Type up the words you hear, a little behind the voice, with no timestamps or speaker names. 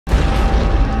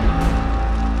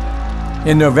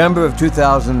In November of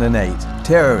 2008,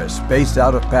 terrorists based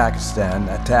out of Pakistan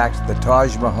attacked the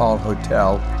Taj Mahal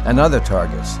Hotel and other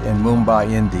targets in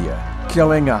Mumbai, India,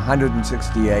 killing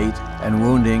 168 and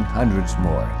wounding hundreds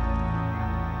more.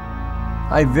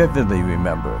 I vividly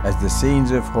remember as the scenes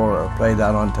of horror played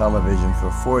out on television for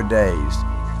 4 days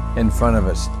in front of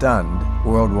a stunned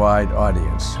worldwide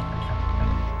audience.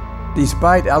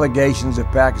 Despite allegations of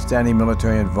Pakistani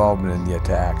military involvement in the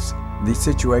attacks, the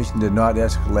situation did not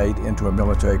escalate into a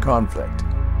military conflict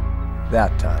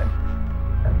that time.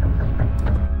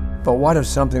 But what if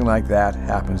something like that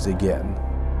happens again?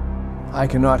 I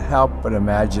cannot help but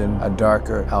imagine a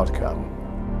darker outcome.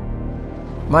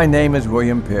 My name is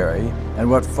William Perry,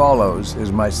 and what follows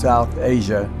is my South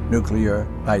Asia nuclear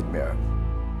nightmare.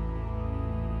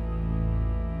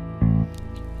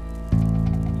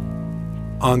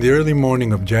 On the early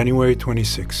morning of January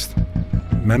 26th,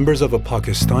 members of a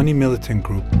Pakistani militant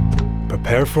group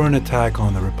prepare for an attack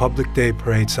on the Republic Day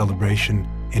parade celebration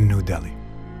in New Delhi.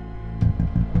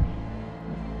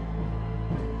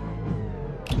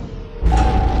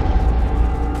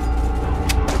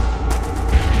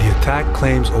 The attack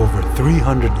claims over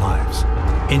 300 lives,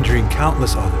 injuring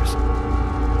countless others.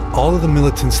 All of the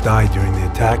militants died during the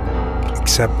attack,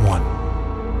 except one.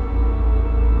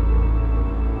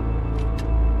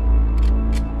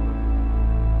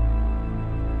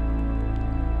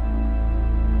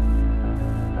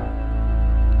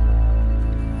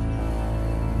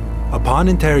 Upon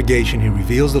interrogation, he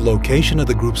reveals the location of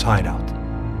the group's hideout.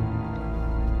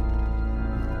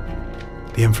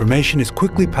 The information is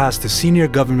quickly passed to senior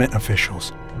government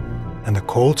officials, and the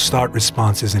cold start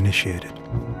response is initiated.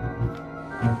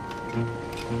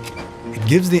 It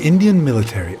gives the Indian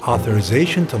military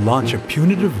authorization to launch a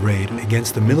punitive raid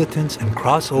against the militants and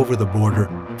cross over the border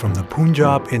from the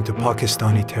Punjab into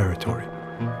Pakistani territory.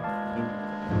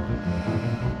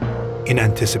 In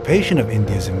anticipation of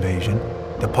India's invasion,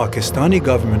 the Pakistani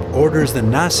government orders the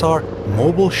NASAR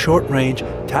Mobile Short-Range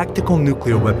Tactical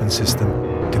Nuclear Weapon System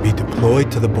to be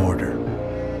deployed to the border.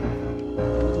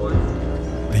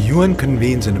 The UN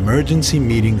convenes an emergency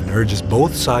meeting and urges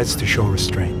both sides to show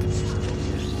restraint.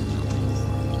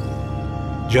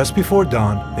 Just before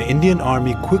dawn, the Indian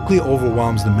Army quickly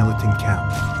overwhelms the militant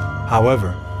camp.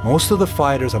 However, most of the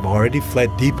fighters have already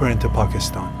fled deeper into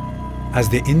Pakistan. As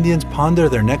the Indians ponder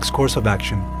their next course of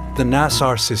action, the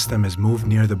NASAR system is moved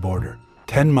near the border,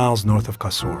 10 miles north of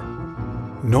Kasur.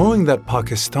 Knowing that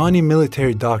Pakistani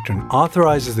military doctrine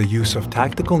authorizes the use of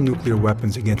tactical nuclear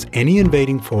weapons against any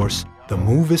invading force, the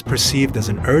move is perceived as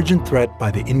an urgent threat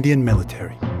by the Indian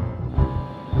military.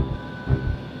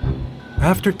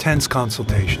 After tense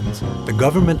consultations, the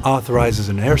government authorizes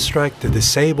an airstrike to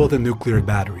disable the nuclear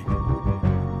battery.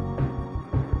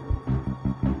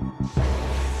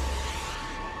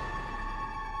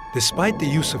 Despite the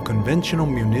use of conventional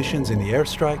munitions in the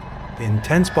airstrike, the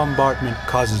intense bombardment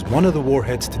causes one of the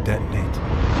warheads to detonate.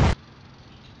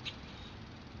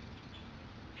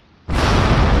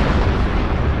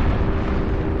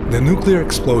 The nuclear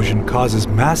explosion causes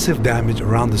massive damage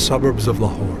around the suburbs of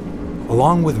Lahore,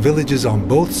 along with villages on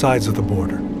both sides of the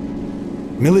border.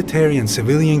 Military and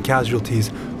civilian casualties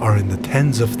are in the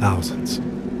tens of thousands.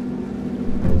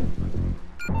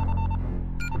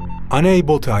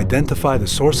 Unable to identify the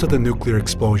source of the nuclear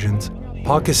explosions,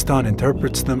 Pakistan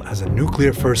interprets them as a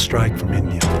nuclear first strike from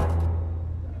India.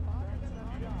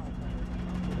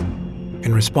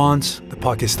 In response, the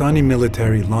Pakistani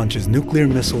military launches nuclear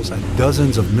missiles at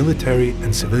dozens of military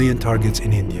and civilian targets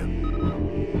in India.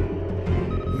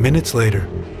 Minutes later,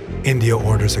 India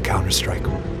orders a counterstrike.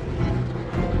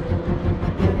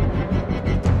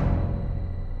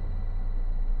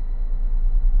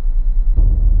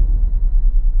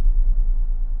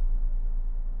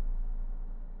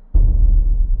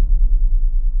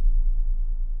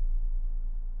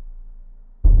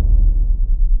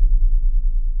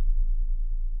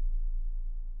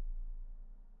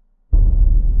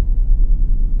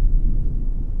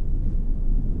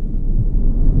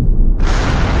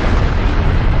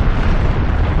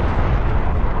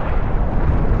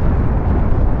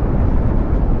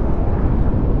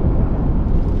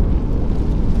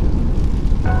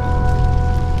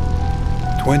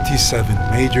 Twenty-seven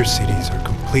major cities are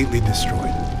completely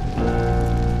destroyed.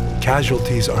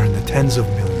 Casualties are in the tens of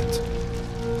millions.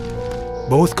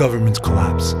 Both governments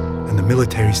collapse and the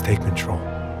militaries take control.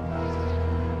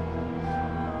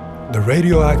 The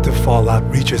radioactive fallout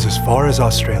reaches as far as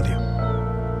Australia.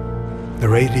 The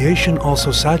radiation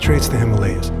also saturates the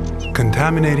Himalayas,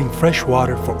 contaminating fresh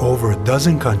water for over a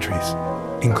dozen countries,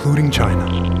 including China.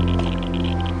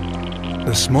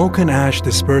 The smoke and ash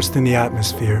dispersed in the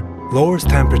atmosphere lowers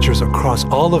temperatures across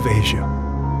all of Asia.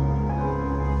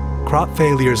 Crop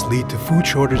failures lead to food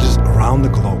shortages around the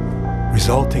globe,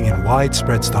 resulting in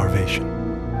widespread starvation.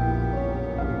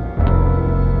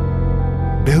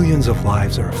 Billions of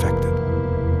lives are affected.